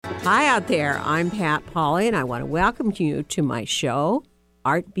Hi out there, I'm Pat Pauley, and I want to welcome you to my show,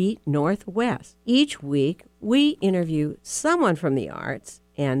 Artbeat Northwest. Each week, we interview someone from the arts,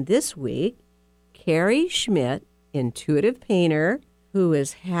 and this week, Carrie Schmidt, intuitive painter, who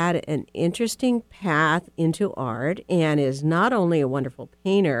has had an interesting path into art and is not only a wonderful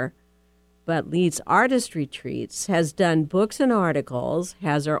painter, but leads artist retreats, has done books and articles,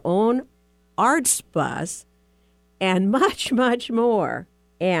 has her own arts bus, and much, much more.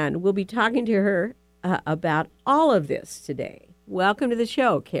 And we'll be talking to her about all of this today. Welcome to the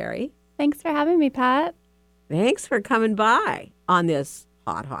show, Carrie. Thanks for having me, Pat. Thanks for coming by on this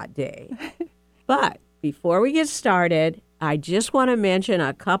hot, hot day. But before we get started, I just want to mention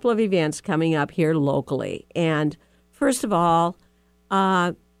a couple of events coming up here locally. And first of all,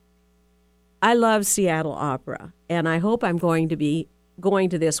 I love Seattle Opera, and I hope I'm going to be going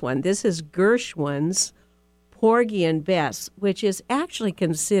to this one. This is Gershwin's Porgy and Bess, which is actually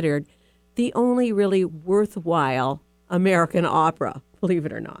considered the only really worthwhile American opera, believe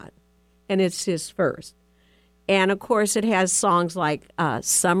it or not. And it's his first. And, of course, it has songs like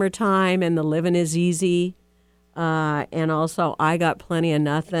Summertime and The Livin' Is Easy, and also I Got Plenty of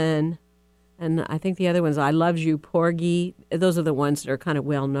Nothing. And I think the other ones, I Loves You, Porgy. Those are the ones that are kind of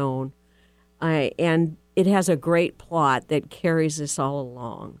well-known. And it has a great plot that carries this all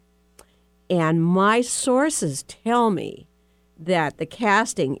along. And my sources tell me that the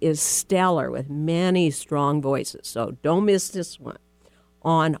casting is stellar with many strong voices. So don't miss this one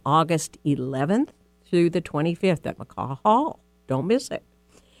on August 11th through the 25th at McCaw Hall. Don't miss it.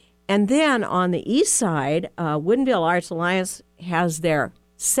 And then on the east side, Woodinville Arts Alliance has their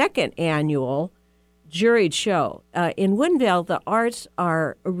second annual juried show. In Woodinville, the arts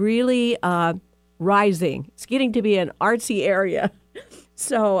are really rising. It's getting to be an artsy area.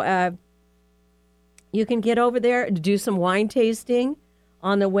 So you can get over there to do some wine tasting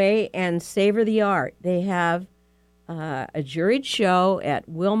on the way and savor the art. They have a juried show at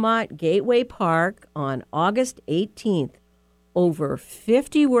Wilmot Gateway Park on August 18th. Over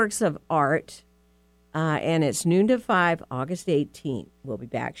 50 works of art, and it's noon to 5, August 18th. We'll be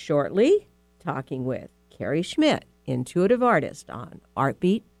back shortly talking with Carrie Schmidt, intuitive artist on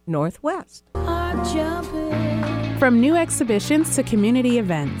Artbeat Northwest. From new exhibitions to community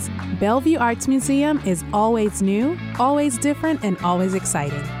events, Bellevue Arts Museum is always new, always different, and always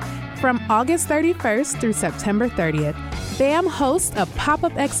exciting. From August 31st through September 30th, BAM hosts a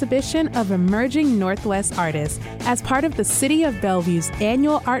pop-up exhibition of emerging Northwest artists as part of the City of Bellevue's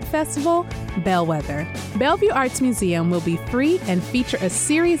annual art festival, Bellwether. Bellevue Arts Museum will be free and feature a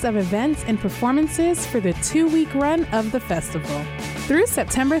series of events and performances for the 2-week run of the festival. Through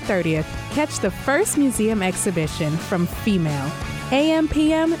September 30th, catch the first museum exhibition from Female,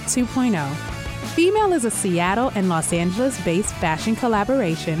 AM/PM 2.0. Female is a Seattle and Los Angeles-based fashion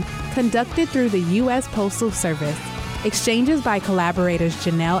collaboration conducted through the U.S. Postal Service. Exchanges by collaborators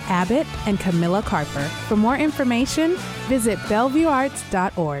Janelle Abbott and Camilla Carper. For more information, visit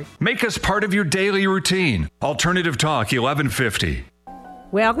BellevueArts.org. Make us part of your daily routine. Alternative Talk 1150.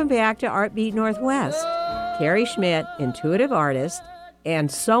 Welcome back to Artbeat Northwest. Carrie Schmidt, intuitive artist,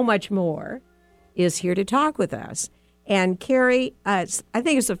 and so much more, is here to talk with us. And Carrie, I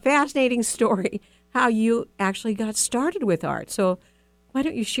think it's a fascinating story how you actually got started with art. So why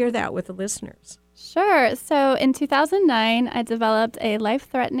don't you share that with the listeners? Sure. So in 2009, I developed a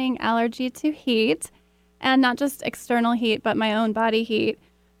life-threatening allergy to heat, and not just external heat, but my own body heat.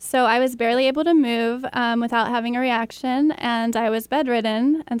 So I was barely able to move without having a reaction, and I was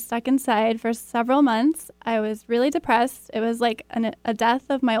bedridden and stuck inside for several months. I was really depressed. It was like a death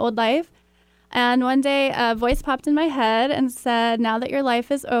of my old life. And one day a voice popped in my head and said, now that your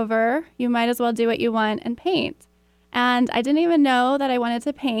life is over, you might as well do what you want and paint. And I didn't even know that I wanted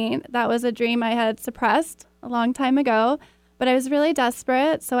to paint. That was a dream I had suppressed a long time ago. But I was really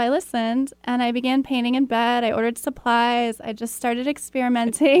desperate, so I listened, and I began painting in bed. I ordered supplies. I just started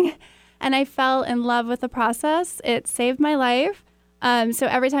experimenting, and I fell in love with the process. It saved my life. So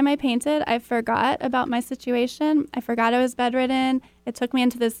every time I painted, I forgot about my situation. I forgot I was bedridden. It took me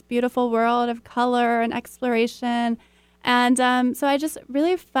into this beautiful world of color and exploration. And so I just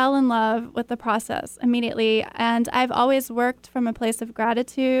really fell in love with the process immediately. And I've always worked from a place of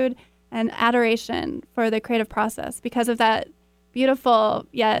gratitude and adoration for the creative process because of that beautiful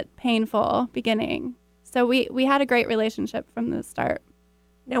yet painful beginning. So we had a great relationship from the start.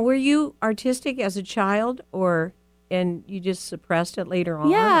 Now, were you artistic as a child, and you just suppressed it later on?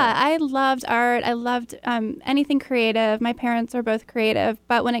 Yeah, I loved art. I loved anything creative. My parents are both creative.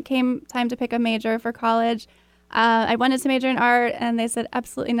 But when it came time to pick a major for college, I wanted to major in art, and they said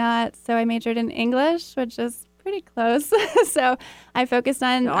absolutely not. So I majored in English, which is pretty close. So I focused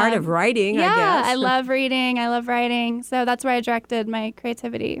on The art of writing, I guess. I love reading. I love writing. So that's where I directed my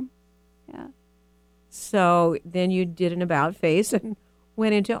creativity. Yeah. So then you did an about face and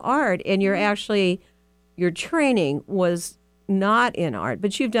went into art, and you're actually, your training was not in art,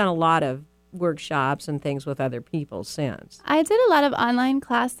 but you've done a lot of workshops and things with other people since. I did a lot of online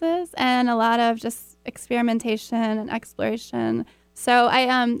classes and a lot of just experimentation and exploration. So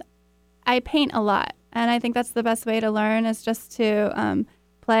I paint a lot, and I think that's the best way to learn is just to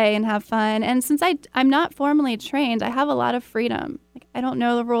play and have fun. And since I'm not formally trained, I have a lot of freedom. Like, I don't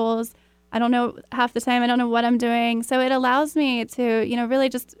know the rules. I don't know half the time. I don't know what I'm doing. So it allows me to, really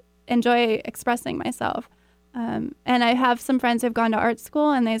just enjoy expressing myself. And I have some friends who've gone to art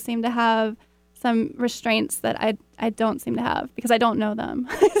school, and they seem to have some restraints that I don't seem to have because I don't know them.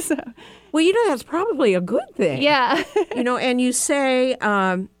 So, Well, that's probably a good thing. yeah. And you say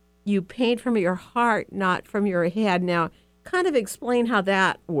you paint from your heart, not from your head. Now, kind of explain how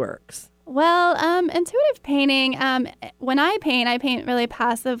that works. Well, intuitive painting, when I paint really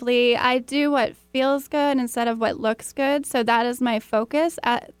passively. I do what feels good instead of what looks good. So that is my focus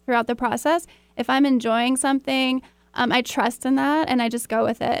throughout the process. If I'm enjoying something, I trust in that and I just go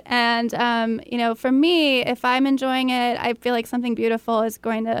with it. And, for me, if I'm enjoying it, I feel like something beautiful is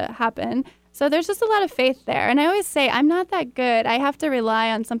going to happen. So there's just a lot of faith there. And I always say, I'm not that good. I have to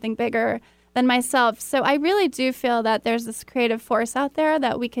rely on something bigger than myself. So I really do feel that there's this creative force out there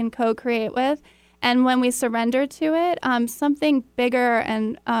that we can co-create with. And when we surrender to it, something bigger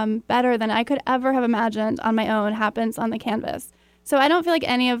and better than I could ever have imagined on my own happens on the canvas. So I don't feel like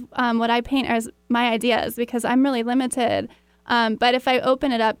any of what I paint is my ideas because I'm really limited. But if I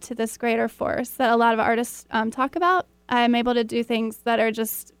open it up to this greater force that a lot of artists talk about, I'm able to do things that are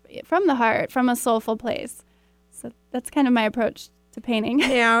just from the heart, from a soulful place. So that's kind of my approach to painting.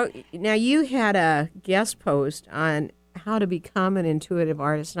 Now you had a guest post on how to become an intuitive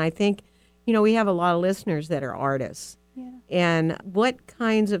artist, and I think, we have a lot of listeners that are artists. Yeah. And what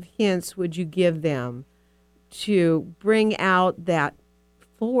kinds of hints would you give them to bring out that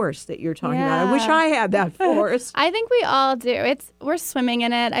force that you're talking about? I wish I had that force. I think we all do. We're swimming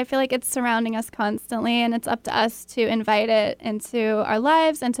in it. I feel like it's surrounding us constantly, and it's up to us to invite it into our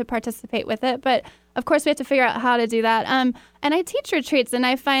lives and to participate with it. But of course, we have to figure out how to do that. And I teach retreats, and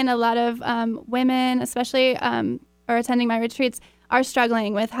I find a lot of women, especially or attending my retreats, are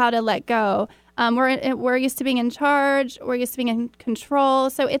struggling with how to let go. We're used to being in charge. We're used to being in control.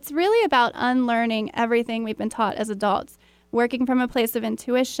 So it's really about unlearning everything we've been taught as adults, working from a place of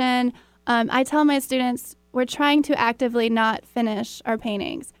intuition. I tell my students, we're trying to actively not finish our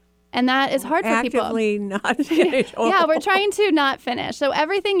paintings. And that is hard for people. Actively not finish. Yeah, we're trying to not finish. So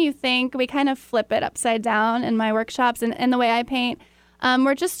everything you think, we kind of flip it upside down in my workshops and the way I paint.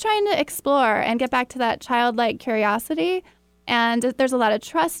 We're just trying to explore and get back to that childlike curiosity. And there's a lot of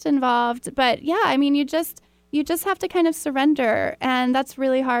trust involved. But yeah, I mean, you just have to kind of surrender. And that's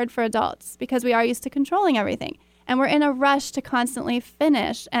really hard for adults because we are used to controlling everything. And we're in a rush to constantly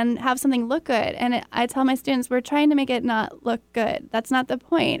finish and have something look good. And I tell my students, we're trying to make it not look good. That's not the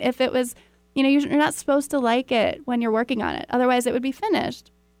point. If it was, you're not supposed to like it when you're working on it. Otherwise, it would be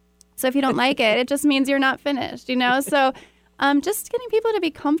finished. So if you don't like it, it just means you're not finished, So just getting people to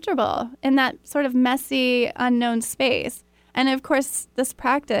be comfortable in that sort of messy, unknown space. And of course, this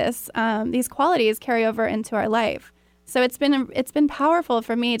practice, these qualities carry over into our life. So it's been powerful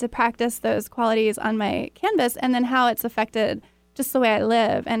for me to practice those qualities on my canvas and then how it's affected just the way I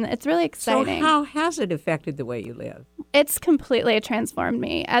live. And it's really exciting. So how has it affected the way you live? It's completely transformed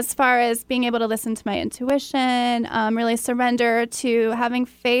me as far as being able to listen to my intuition, really surrender to having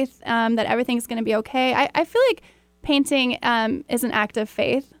faith that everything's going to be okay. I feel like painting is an act of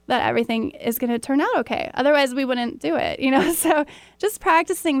faith that everything is going to turn out okay. Otherwise, we wouldn't do it, So just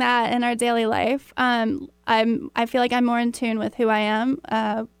practicing that in our daily life, I feel like I'm more in tune with who I am,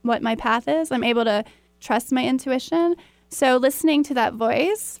 what my path is. I'm able to trust my intuition. So listening to that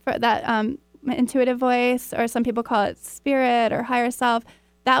voice, for that intuitive voice, or some people call it spirit or higher self,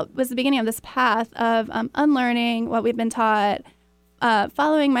 that was the beginning of this path of unlearning what we've been taught,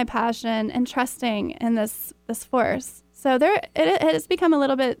 following my passion, and trusting in this force. So it has become a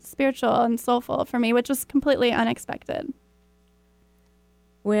little bit spiritual and soulful for me, which was completely unexpected.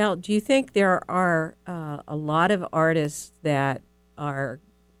 Well, do you think there are a lot of artists that are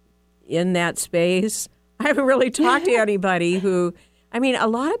in that space? I haven't really talked to anybody who, a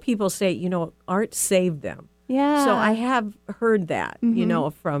lot of people say, art saved them. Yeah. So I have heard that,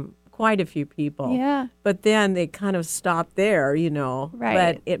 from quite a few people. Yeah. But then they kind of stop there, Right.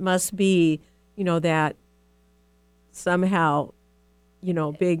 But it must be, that somehow,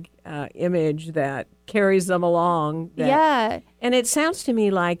 big image that carries them along. Yeah. And it sounds to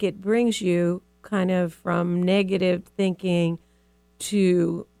me like it brings you kind of from negative thinking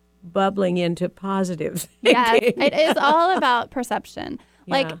to bubbling into positive Yes, thinking. it is all about perception.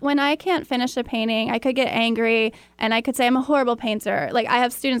 Like Yeah. when I can't finish a painting, I could get angry and I could say I'm a horrible painter. Like I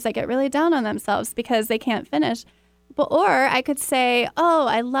have students that get really down on themselves because they can't finish. Or I could say, oh,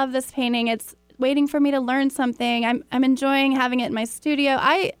 I love this painting. It's waiting for me to learn something. I'm enjoying having it in my studio.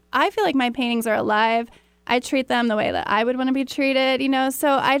 I feel like my paintings are alive. I treat them the way that I would want to be treated, so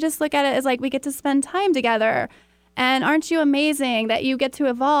I just look at it as like we get to spend time together. And aren't you amazing that you get to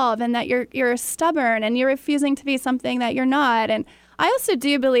evolve and that you're stubborn and you're refusing to be something that you're not. And I also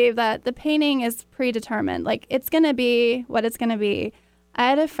do believe that the painting is predetermined. Like it's going to be what it's going to be. I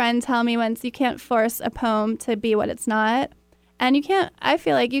had a friend tell me once, you can't force a poem to be what it's not. And I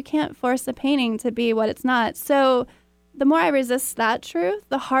feel like you can't force a painting to be what it's not. So the more I resist that truth,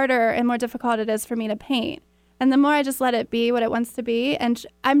 the harder and more difficult it is for me to paint. And the more I just let it be what it wants to be. And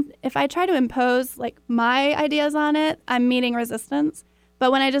if I try to impose like my ideas on it, I'm meeting resistance.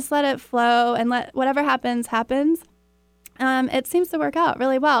 But when I just let it flow and let whatever happens, it seems to work out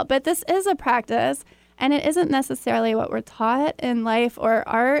really well. But this is a practice, and it isn't necessarily what we're taught in life or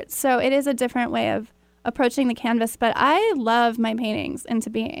art. So it is a different way of approaching the canvas. But I love my paintings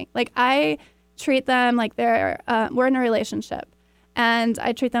into being. Like I treat them like we're in a relationship. And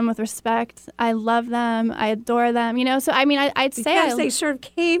I treat them with respect. I love them. I adore them. So I mean, I'd say because they sort of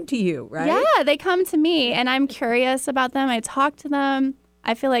came to you, right? Yeah, they come to me, and I'm curious about them. I talk to them.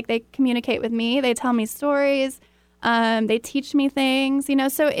 I feel like they communicate with me. They tell me stories. They teach me things.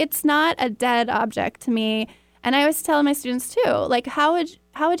 So it's not a dead object to me. And I always tell my students too, like, how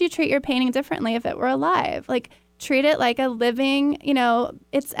would you treat your painting differently if it were alive? Like, treat it like a living,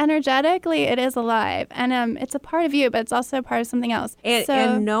 it's energetically, it is alive. And it's a part of you, but it's also a part of something else.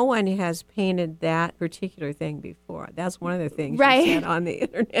 And no one has painted that particular thing before. That's one of the things Right. you said on the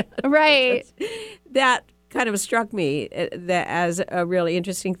internet. Right. That kind of struck me as a really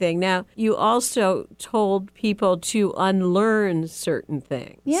interesting thing. Now, you also told people to unlearn certain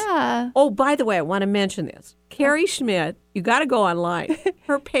things. Yeah. Oh, by the way, I want to mention this. Carrie Schmidt, you got to go online.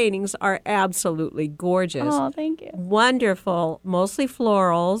 Her paintings are absolutely gorgeous. Oh, thank you. Wonderful, mostly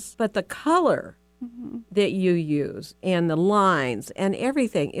florals, but the color that you use and the lines and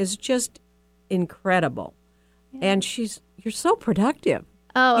everything is just incredible. Yeah. And you're so productive.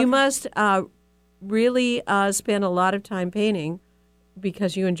 Oh, You must really spend a lot of time painting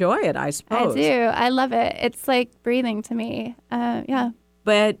because you enjoy it, I suppose. I do. I love it. It's like breathing to me. Yeah.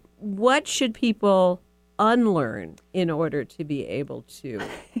 But what should people unlearn in order to be able to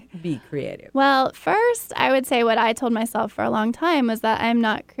be creative? Well, first, I would say what I told myself for a long time was that I'm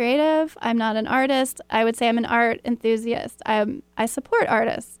not creative. I'm not an artist. I would say I'm an art enthusiast. I support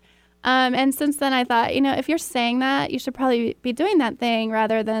artists. And since then, I thought, if you're saying that, you should probably be doing that thing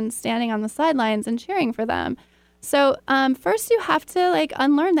rather than standing on the sidelines and cheering for them. So first, you have to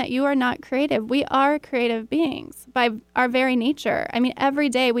unlearn that you are not creative. We are creative beings by our very nature. I mean, every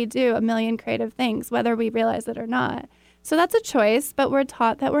day we do a million creative things, whether we realize it or not. So that's a choice, but we're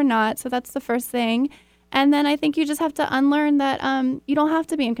taught that we're not. So that's the first thing. And then I think you just have to unlearn that you don't have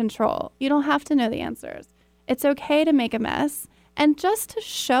to be in control. You don't have to know the answers. It's okay to make a mess. And just to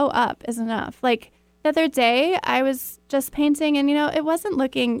show up is enough. Like the other day, I was just painting and, it wasn't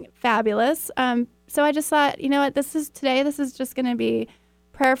looking fabulous. So I just thought, what, this is just going to be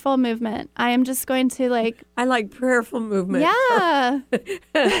prayerful movement. I am just going to I like prayerful movement. Yeah.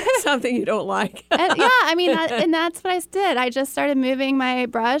 Something you don't like. And, yeah, I mean, and that's what I did. I just started moving my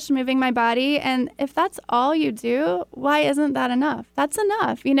brush, moving my body. And if that's all you do, why isn't that enough? That's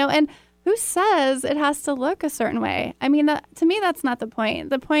enough, and who says it has to look a certain way? I mean, to me, that's not the point.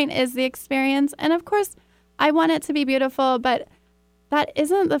 The point is the experience. And of course, I want it to be beautiful, but that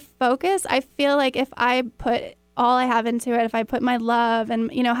isn't the focus. I feel like if I put all I have into it, if I put my love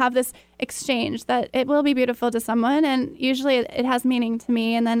and, have this exchange, that it will be beautiful to someone. And usually it has meaning to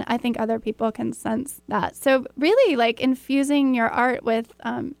me. And then I think other people can sense that. So really infusing your art with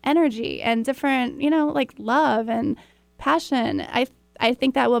energy and different, love and passion. I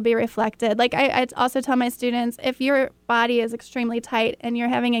think that will be reflected. I also tell my students, if your body is extremely tight and you're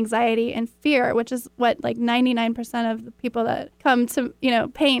having anxiety and fear, which is what 99% of the people that come to,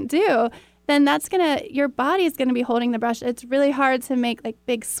 paint do, then your body is going to be holding the brush. It's really hard to make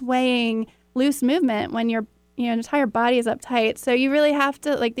big swaying, loose movement when your entire body is uptight. So you really have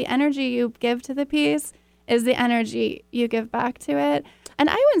to, the energy you give to the piece is the energy you give back to it. And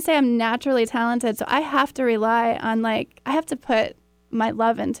I wouldn't say I'm naturally talented, so I have to rely on, I have to put my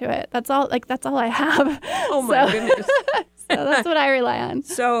love into it. That's all I have. Oh my goodness. that's what I rely on.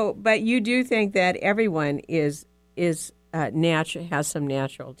 So, but you do think that everyone is natural, has some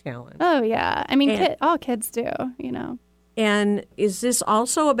natural talent. Oh, yeah. I mean, And- all kids do, you know. And is this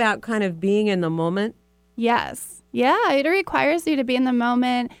also about kind of being in the moment? Yes. Yeah, it requires you to be in the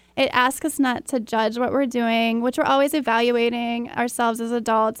moment. It asks us not to judge what we're doing, which we're always evaluating ourselves as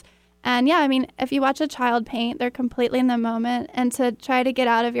adults. And yeah, I mean, if you watch a child paint, they're completely in the moment. And to try to get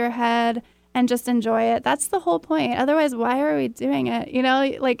out of your head and just enjoy it, that's the whole point. Otherwise, why are we doing it? You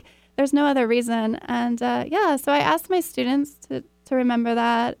know, like there's no other reason. And yeah, so I ask my students to remember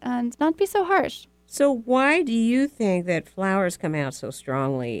that and not be so harsh. So why do you think that flowers come out so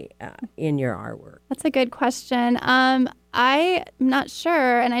strongly in your artwork? That's a good question. I'm not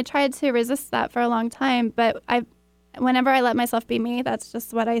sure, and I tried to resist that for a long time, but whenever I let myself be me, that's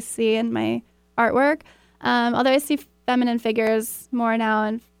just what I see in my artwork. Although I see feminine figures more now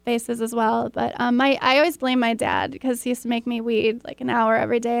and faces as well. But I always blame my dad because he used to make me weed like an hour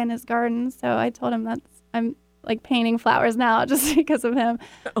every day in his garden. So I told him I'm like painting flowers now just because of him.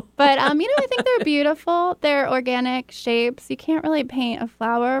 But, I think they're beautiful. They're organic shapes. You can't really paint a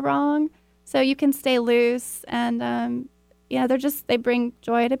flower wrong. So you can stay loose and, they bring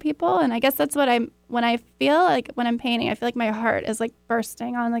joy to people. And I guess that's when I feel like when I'm painting, I feel like my heart is like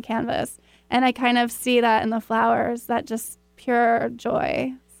bursting on the canvas. And I kind of see that in the flowers, that just pure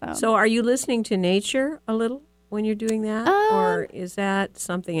joy. So are you listening to nature a little when you're doing that? Or is that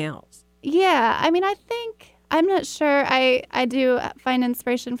something else? Yeah, I mean, I'm not sure. I do find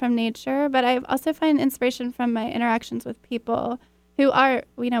inspiration from nature, but I also find inspiration from my interactions with people who are,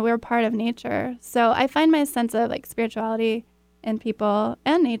 we're part of nature. So I find my sense of like spirituality in people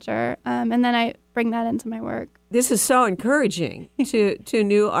and nature, and then I bring that into my work. This is so encouraging to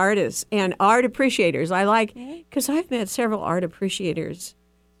new artists and art appreciators. I like, because I've met several art appreciators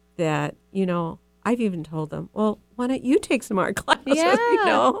that, I've even told them, well, why don't you take some art classes,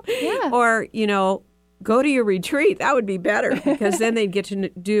 Yeah. Or, go to your retreat. That would be better because then they'd get to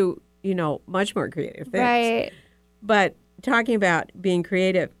do, much more creative things. Right. But talking about being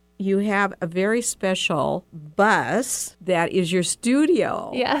creative, you have a very special bus that is your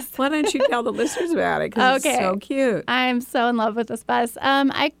studio. Yes. Why don't you tell the listeners about it? Because it's so cute. I'm so in love with this bus.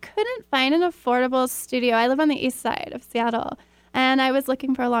 I couldn't find an affordable studio. I live on the east side of Seattle. And I was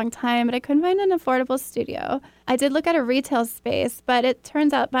looking for a long time, but I couldn't find an affordable studio. I did look at a retail space, but it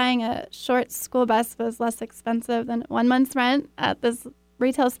turns out buying a short school bus was less expensive than 1 month's rent at this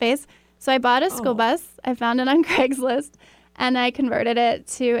retail space. So I bought a school bus. I found it on Craigslist, and I converted it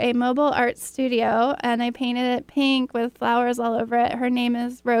to a mobile art studio, and I painted it pink with flowers all over it. Her name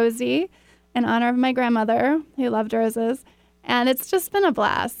is Rosie, in honor of my grandmother, who loved roses. And it's just been a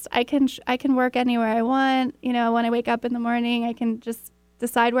blast. I can work anywhere I want. When I wake up in the morning, I can just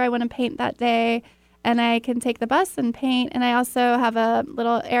decide where I want to paint that day, and I can take the bus and paint. And I also have a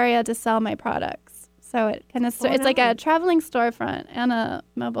little area to sell my products. So it kind of it's like a traveling storefront and a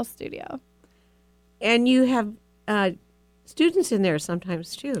mobile studio. And you have students in there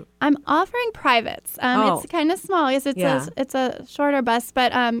sometimes too. I'm offering privates. It's kind of small because it's a shorter bus,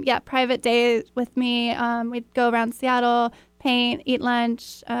 but private day with me. We'd go around Seattle, paint, eat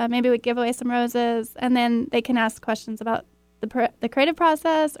lunch. Maybe we'd give away some roses, and then they can ask questions about the creative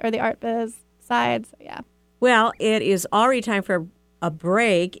process or the art biz side. So yeah. Well, it is already time for a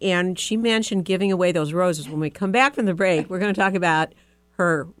break, and she mentioned giving away those roses. When we come back from the break, we're going to talk about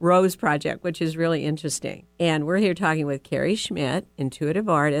her rose project, which is really interesting. And we're here talking with Carrie Schmidt, intuitive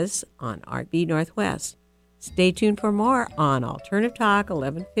artist on Artbeat Northwest. Stay tuned for more on Alternative Talk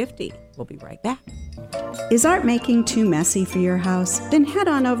 1150. We'll be right back. Is art making too messy for your house? Then head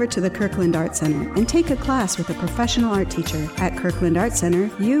on over to the Kirkland Art Center and take a class with a professional art teacher. At Kirkland Art Center,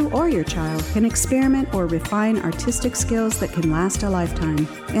 you or your child can experiment or refine artistic skills that can last a lifetime.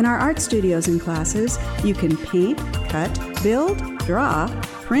 In our art studios and classes, you can paint, cut, build, draw,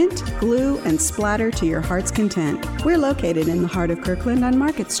 print, glue, and splatter to your heart's content. We're located in the heart of Kirkland on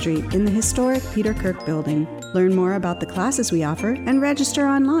Market Street in the historic Peter Kirk building. Learn more about the classes we offer and register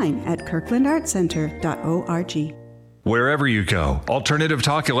online at kirklandartcenter.org. Wherever you go, Alternative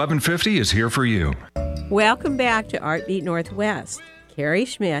Talk 1150 is here for you. Welcome back to Artbeat Northwest. Carrie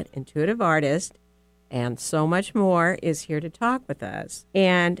Schmidt, intuitive artist, and so much more is here to talk with us.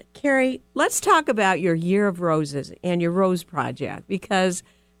 And Carrie, let's talk about your Year of Roses and your Rose Project, because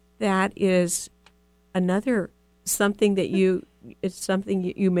that is another something that it's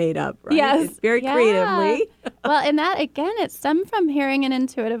something you made up, right? Yes. It's very creatively. Well, and that, again, it stemmed from hearing an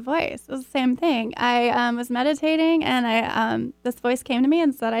intuitive voice. It was the same thing. I was meditating, and this voice came to me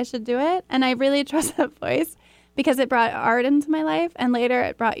and said I should do it. And I really trust that voice because it brought art into my life, and later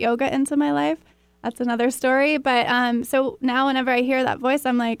it brought yoga into my life. that's another story. But so now whenever I hear that voice,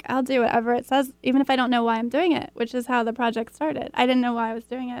 I'm like, I'll do whatever it says, even if I don't know why I'm doing it, which is how the project started. I didn't know why I was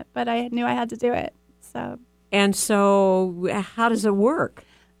doing it, but I knew I had to do it. And so how does it work?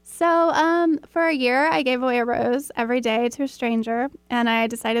 So for a year, I gave away a rose every day to a stranger, and I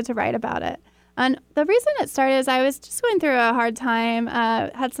decided to write about it. And the reason it started is I was just going through a hard time,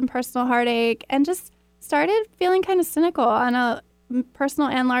 had some personal heartache, and just started feeling kind of cynical on a personal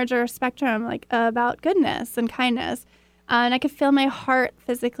and larger spectrum, like about goodness and kindness. And I could feel my heart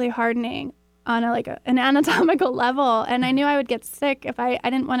physically hardening on an anatomical level. And I knew I would get sick if I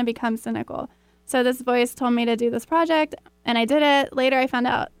didn't want to become cynical. So this voice told me to do this project, and I did it. Later, I found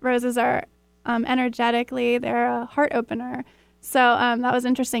out roses are energetically, they're a heart opener. So that was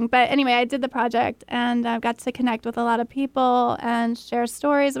interesting. But anyway, I did the project, and I got to connect with a lot of people and share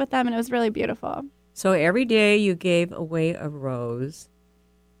stories with them, and it was really beautiful. So every day you gave away a rose,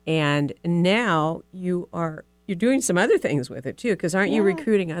 and now you're doing some other things with it too, because aren't you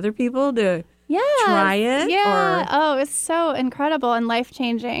recruiting other people to try it? Yeah. Oh, it's so incredible and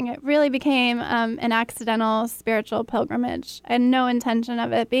life-changing. It really became an accidental spiritual pilgrimage. I had no intention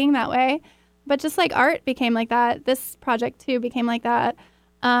of it being that way. But just like art became like that, this project too became like that.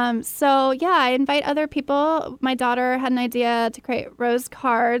 So yeah, I invite other people. My daughter had an idea to create rose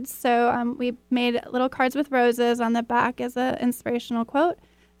cards. So we made little cards with roses on the back as an inspirational quote.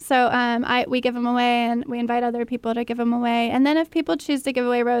 So we give them away, and we invite other people to give them away. And then if people choose to give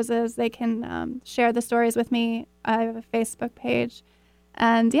away roses, they can share the stories with me. I have a Facebook page.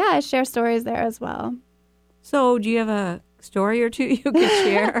 And yeah, I share stories there as well. So do you have a story or two you could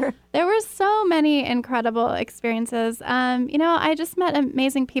share? There were so many incredible experiences. I just met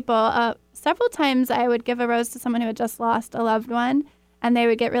amazing people. Several times I would give a rose to someone who had just lost a loved one, and they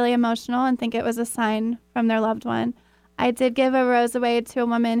would get really emotional and think it was a sign from their loved one. I did give a rose away to a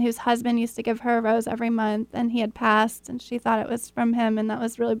woman whose husband used to give her a rose every month, and he had passed, and she thought it was from him, and that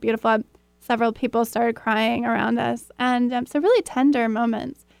was really beautiful. Several people started crying around us, and so really tender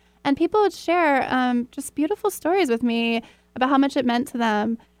moments. And people would share just beautiful stories with me about how much it meant to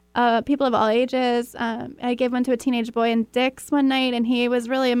them. People of all ages. I gave one to a teenage boy in Dick's one night, and he was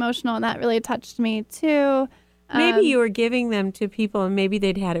really emotional, and that really touched me too. Maybe you were giving them to people, and maybe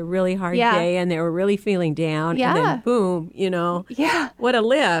they'd had a really hard day, and they were really feeling down, and then boom, what a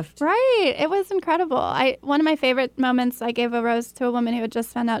lift. Right. It was incredible. One of my favorite moments, I gave a rose to a woman who had just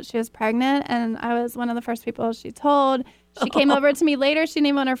found out she was pregnant, and I was one of the first people she told. She came over to me later. She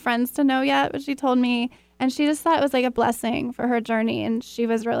didn't want her friends to know yet, but she told me, and she just thought it was like a blessing for her journey, and she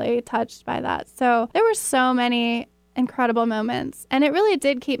was really touched by that. So there were so many incredible moments, and it really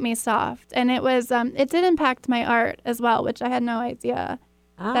did keep me soft, and it was it did impact my art as well, which I had no idea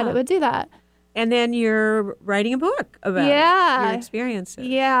that it would do that. And then you're writing a book about your experiences.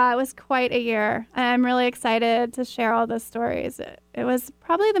 Yeah, it was quite a year. I'm really excited to share all those stories. It was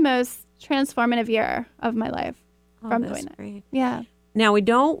probably the most transformative year of my life from doing it. Great. Yeah. Now, we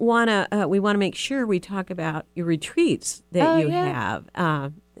want to make sure we talk about your retreats that you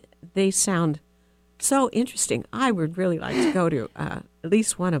have. They sound so interesting. I would really like to go to at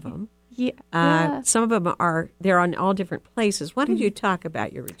least one of them. Some of them they're on all different places. Why don't you talk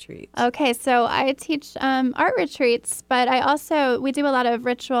about your retreats? Okay, so I teach art retreats, but we do a lot of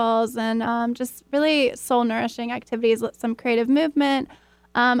rituals and just really soul-nourishing activities, some creative movement.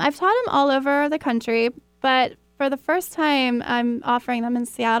 I've taught them all over the country, but for the first time, I'm offering them in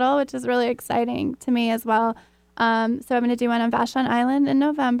Seattle, which is really exciting to me as well. So I'm going to do one on Vashon Island in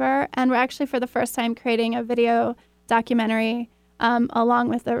November, and we're actually for the first time creating a video documentary along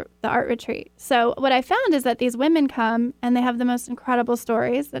with the art retreat. So what I found is that these women come and they have the most incredible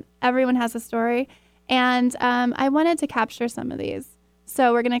stories, that everyone has a story, and I wanted to capture some of these.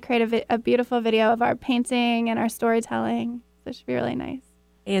 So we're going to create a beautiful video of our painting and our storytelling. So it should be really nice.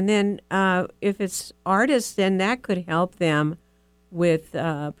 And then if it's artists, then that could help them with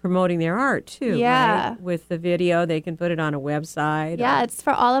promoting their art too, right? With the video, they can put it on a website. Yeah, it's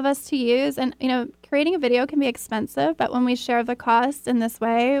for all of us to use. And, creating a video can be expensive, but when we share the cost in this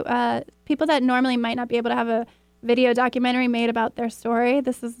way, people that normally might not be able to have a video documentary made about their story,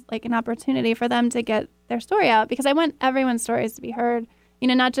 this is like an opportunity for them to get their story out, because I want everyone's stories to be heard,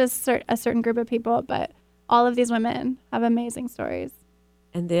 not just a certain group of people, but all of these women have amazing stories.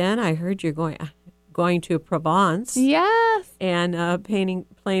 And then I heard you're going to Provence. Yes. And painting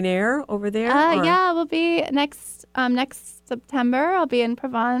plein air over there? Yeah, we'll be next September. I'll be in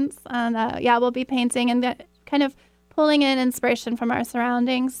Provence. And we'll be painting and kind of pulling in inspiration from our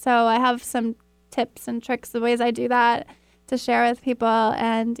surroundings. So I have some tips and tricks, the ways I do that to share with people.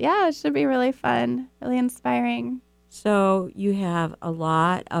 And it should be really fun, really inspiring. So you have a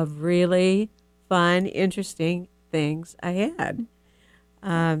lot of really fun, interesting things ahead.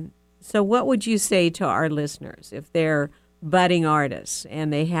 So what would you say to our listeners if they're budding artists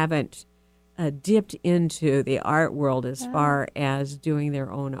and they haven't dipped into the art world as far as doing their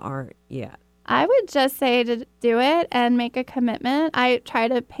own art yet? I would just say to do it and make a commitment. I try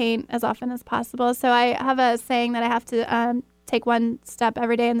to paint as often as possible. So I have a saying that I have to take one step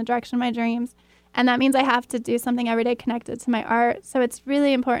every day in the direction of my dreams. And that means I have to do something every day connected to my art. So it's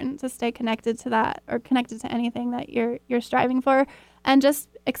really important to stay connected to that, or connected to anything that you're striving for, and just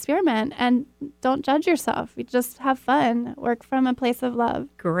experiment and don't judge yourself. You just have fun. Work from a place of love.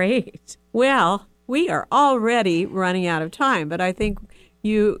 Great. Well, we are already running out of time, but I think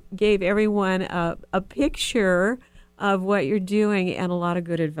you gave everyone a picture of what you're doing and a lot of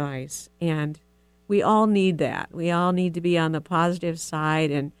good advice. And we all need that. We all need to be on the positive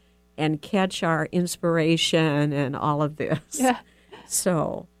side and catch our inspiration and all of this. Yeah.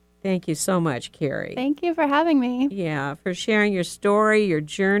 So thank you so much, Carrie. Thank you for having me. Yeah, for sharing your story, your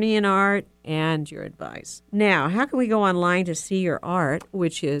journey in art, and your advice. Now, how can we go online to see your art,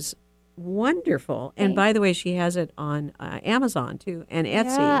 which is wonderful? And by the way, she has it on Amazon, too, and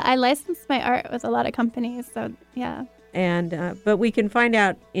Etsy. Yeah, I license my art with a lot of companies, so yeah. And but we can find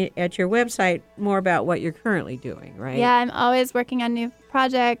out at your website more about what you're currently doing, right? Yeah, I'm always working on new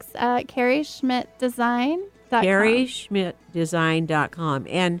projects. CarrieSchmidtDesign.com. CarrieSchmidtDesign.com.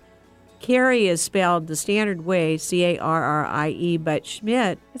 And Carrie is spelled the standard way, Carrie, but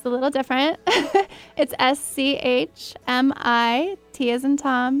Schmidt It's a little different. It's SCHMI, T as in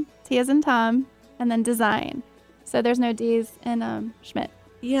Tom, T as in Tom, and then design. So there's no D's in Schmidt.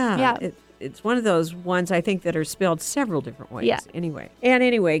 Yeah. It's one of those ones I think that are spelled several different ways. Yeah. Anyway,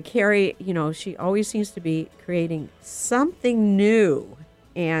 Carrie, she always seems to be creating something new.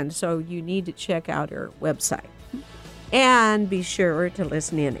 And so you need to check out her website. And be sure to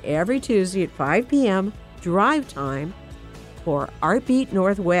listen in every Tuesday at 5 p.m. drive time for Artbeat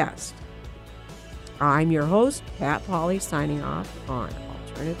Northwest. I'm your host, Pat Pauley, signing off on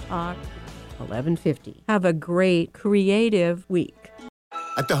Alternative Talk 1150. Have a great creative week.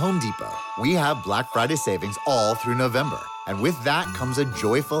 At the Home Depot, we have Black Friday savings all through November. And with that comes a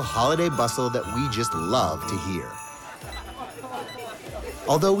joyful holiday bustle that we just love to hear.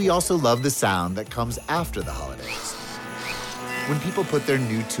 Although we also love the sound that comes after the holidays, when people put their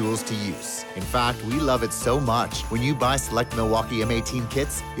new tools to use. In fact, we love it so much, when you buy select Milwaukee M18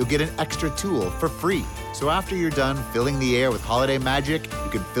 kits, you'll get an extra tool for free. So after you're done filling the air with holiday magic, you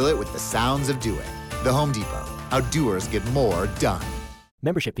can fill it with the sounds of doing. The Home Depot, how doers get more done.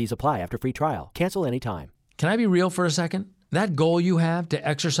 Membership fees apply after free trial. Cancel anytime. Can I be real for a second? That goal you have to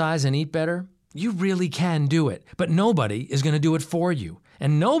exercise and eat better, you really can do it. But nobody is going to do it for you.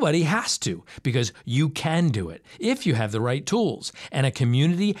 And nobody has to, because you can do it if you have the right tools and a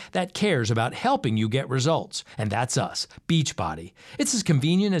community that cares about helping you get results. And that's us, Beachbody. It's as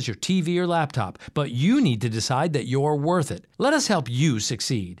convenient as your TV or laptop, but you need to decide that you're worth it. Let us help you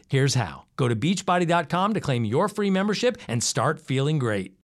succeed. Here's how. Go to Beachbody.com to claim your free membership and start feeling great.